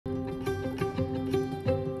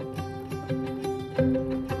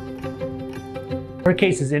Her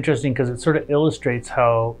case is interesting because it sort of illustrates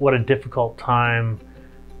what a difficult time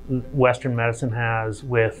Western medicine has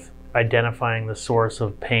with identifying the source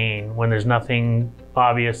of pain when there's nothing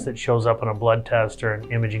obvious that shows up on a blood test or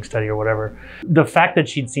an imaging study or whatever. The fact that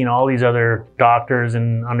she'd seen all these other doctors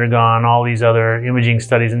and undergone all these other imaging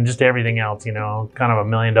studies and just everything else, you know, kind of $1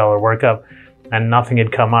 million workup, and nothing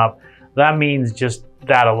had come up, that means just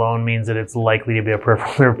that alone means that it's likely to be a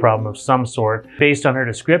peripheral nerve problem of some sort. Based on her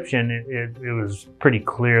description, it was pretty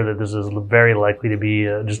clear that this is very likely to be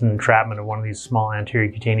just an entrapment of one of these small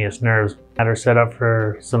anterior cutaneous nerves. Had her set up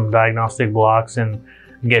for some diagnostic blocks, and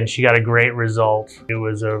again, she got a great result. It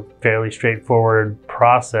was a fairly straightforward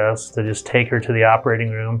process to just take her to the operating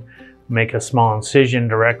room, make a small incision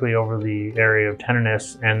directly over the area of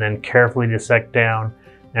tenderness, and then carefully dissect down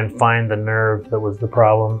and find the nerve that was the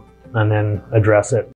problem, and then address it.